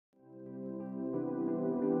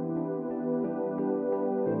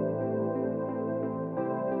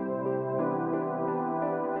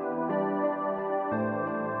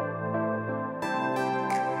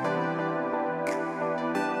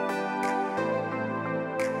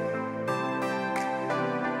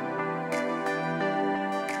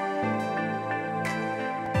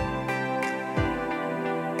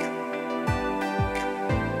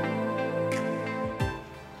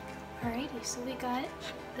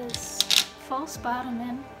this false bottom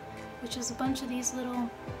in, which is a bunch of these little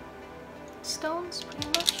stones, pretty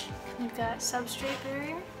much. We've got substrate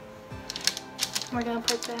barrier. We're gonna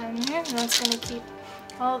put that in here, and that's gonna keep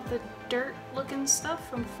all of the dirt looking stuff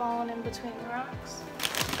from falling in between the rocks.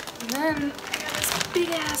 And then I got this big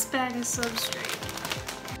ass bag of substrate.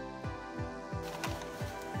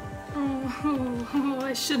 Oh,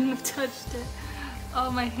 I shouldn't have touched it. Oh,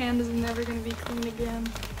 my hand is never gonna be clean again.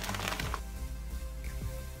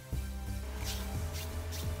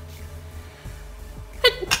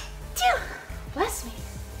 Bless me.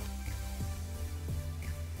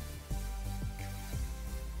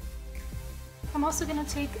 I'm also gonna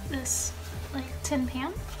take this like tin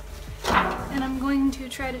pan and I'm going to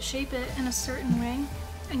try to shape it in a certain way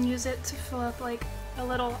and use it to fill up like a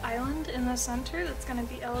little island in the center that's gonna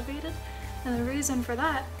be elevated. And the reason for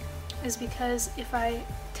that is because if I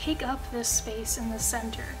take up this space in the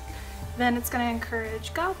center, then it's gonna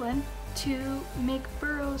encourage Goblin to make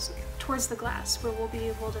burrows towards the glass where we'll be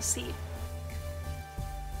able to see.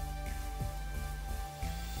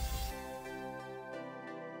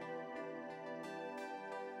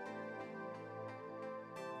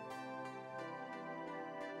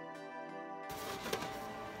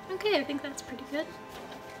 Okay, I think that's pretty good.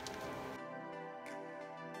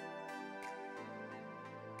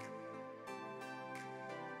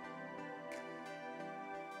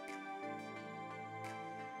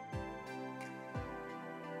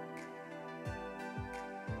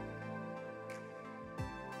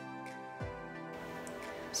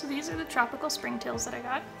 So these are the tropical springtails that I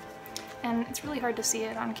got, and it's really hard to see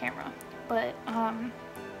it on camera, but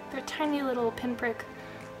they're tiny little pinprick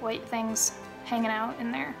white things hanging out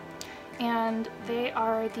in there, and they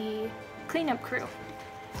are the cleanup crew.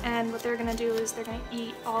 And what they're gonna do is they're gonna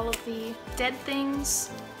eat all of the dead things,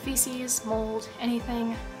 feces, mold,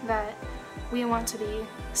 anything that we want to be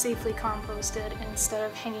safely composted instead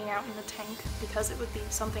of hanging out in the tank, because it would be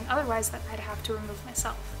something otherwise that I'd have to remove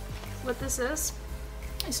myself. What this is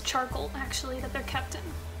charcoal, actually, that they're kept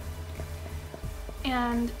in.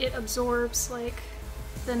 And it absorbs like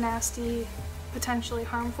the nasty, potentially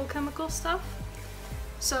harmful chemical stuff.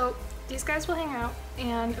 So these guys will hang out,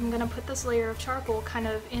 and I'm gonna put this layer of charcoal kind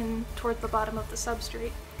of in toward the bottom of the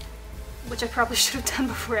substrate, which I probably should have done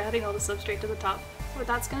before adding all the substrate to the top. What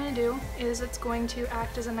that's gonna do is it's going to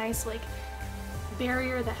act as a nice like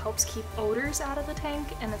barrier that helps keep odors out of the tank,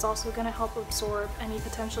 and it's also gonna help absorb any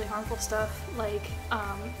potentially harmful stuff like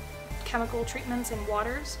chemical treatments in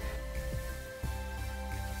waters.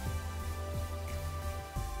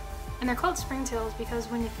 And they're called springtails because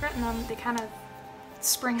when you threaten them, they kind of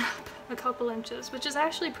spring up a couple inches, which is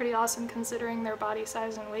actually pretty awesome considering their body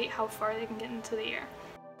size and weight, how far they can get into the air.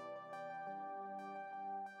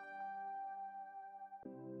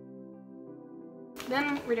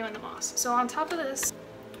 Then we're doing the moss. So on top of this,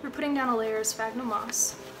 we're putting down a layer of sphagnum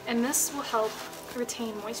moss, and this will help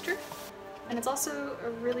retain moisture. And it's also a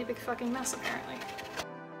really big fucking mess, apparently.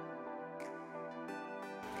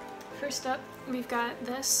 First up, we've got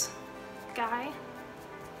this guy.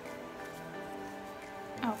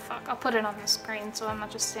 Oh fuck, I'll put it on the screen so I'm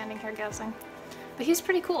not just standing here guessing. But he's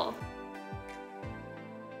pretty cool.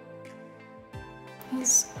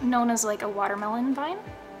 He's known as like a watermelon vine.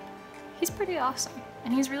 He's pretty awesome,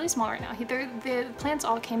 and he's really small right now. The plants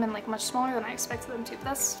all came in like much smaller than I expected them to, but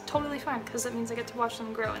that's totally fine because it means I get to watch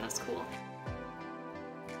them grow, and that's cool.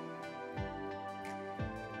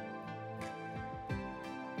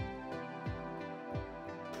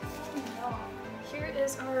 Here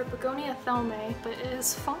is our Begonia thelme, but it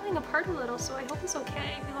is falling apart a little, so I hope it's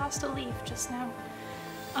okay. We lost a leaf just now.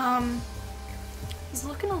 He's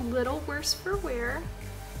looking a little worse for wear,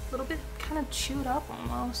 a little bit kind of chewed up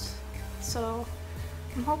almost. So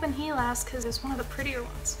I'm hoping he lasts because it's one of the prettier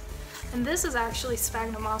ones. And this is actually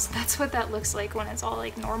sphagnum moss. That's what that looks like when it's all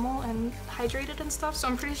like normal and hydrated and stuff. So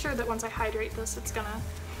I'm pretty sure that once I hydrate this, it's gonna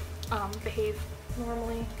behave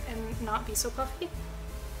normally and not be so puffy.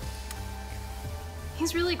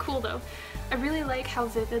 He's really cool though. I really like how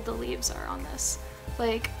vivid the leaves are on this.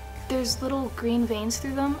 Like, there's little green veins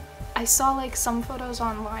through them. I saw like some photos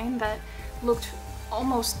online that looked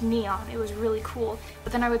almost neon. It was really cool.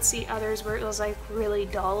 But then I would see others where it was like really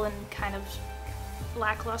dull and kind of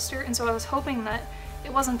lackluster, and so I was hoping that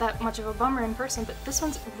it wasn't that much of a bummer in person, but this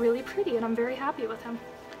one's really pretty and I'm very happy with him.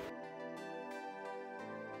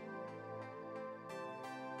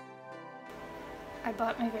 I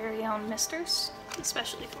bought my very own misters,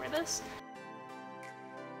 especially for this.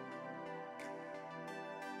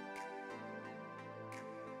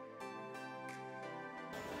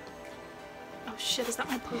 Oh shit, is that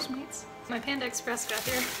my Postmates? My Panda Express got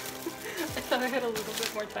here. I thought I had a little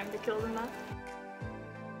bit more time to kill than that.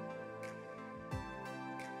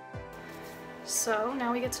 So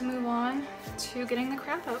now we get to move on to getting the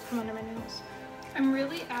crap out from under my nails. I'm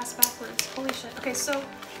really ass backwards. Holy shit. Okay, so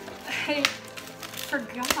I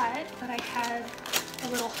forgot that I had a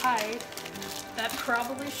little hide that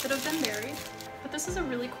probably should have been buried. But this is a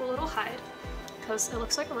really cool little hide because it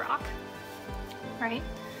looks like a rock, right?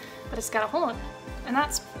 But it's got a hole in it. And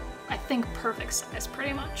that's, I think, perfect size,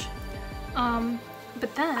 pretty much.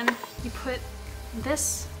 But then you put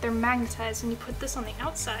this, they're magnetized, and you put this on the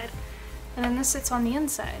outside, and then this sits on the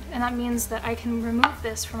inside. And that means that I can remove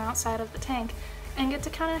this from outside of the tank and get to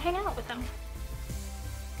kind of hang out with them.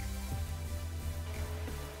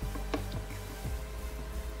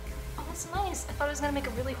 Oh, that's nice. I thought it was gonna make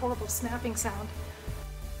a really horrible snapping sound.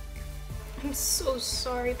 I'm so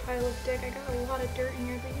sorry, pile of dick. I got a lot of dirt in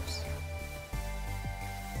your leaves.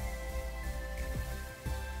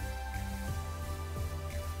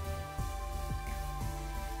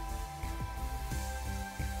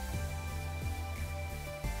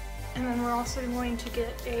 And then we're also going to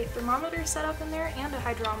get a thermometer set up in there and a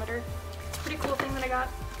hydrometer. It's a pretty cool thing that I got.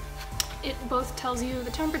 It both tells you the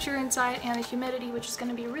temperature inside and the humidity, which is going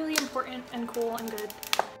to be really important and cool and good.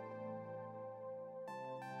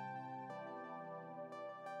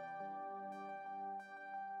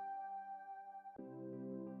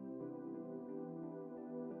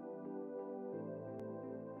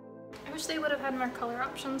 I wish they would have had more color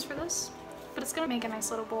options for this, but it's going to make a nice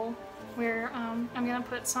little bowl where I'm going to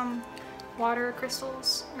put some water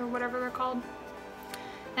crystals, or whatever they're called.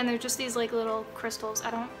 And they're just these like little crystals.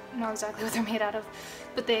 I don't know exactly what they're made out of,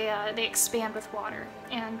 but they expand with water,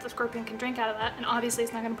 and the scorpion can drink out of that, and obviously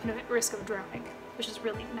it's not going to put it at risk of drowning, which is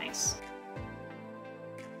really nice.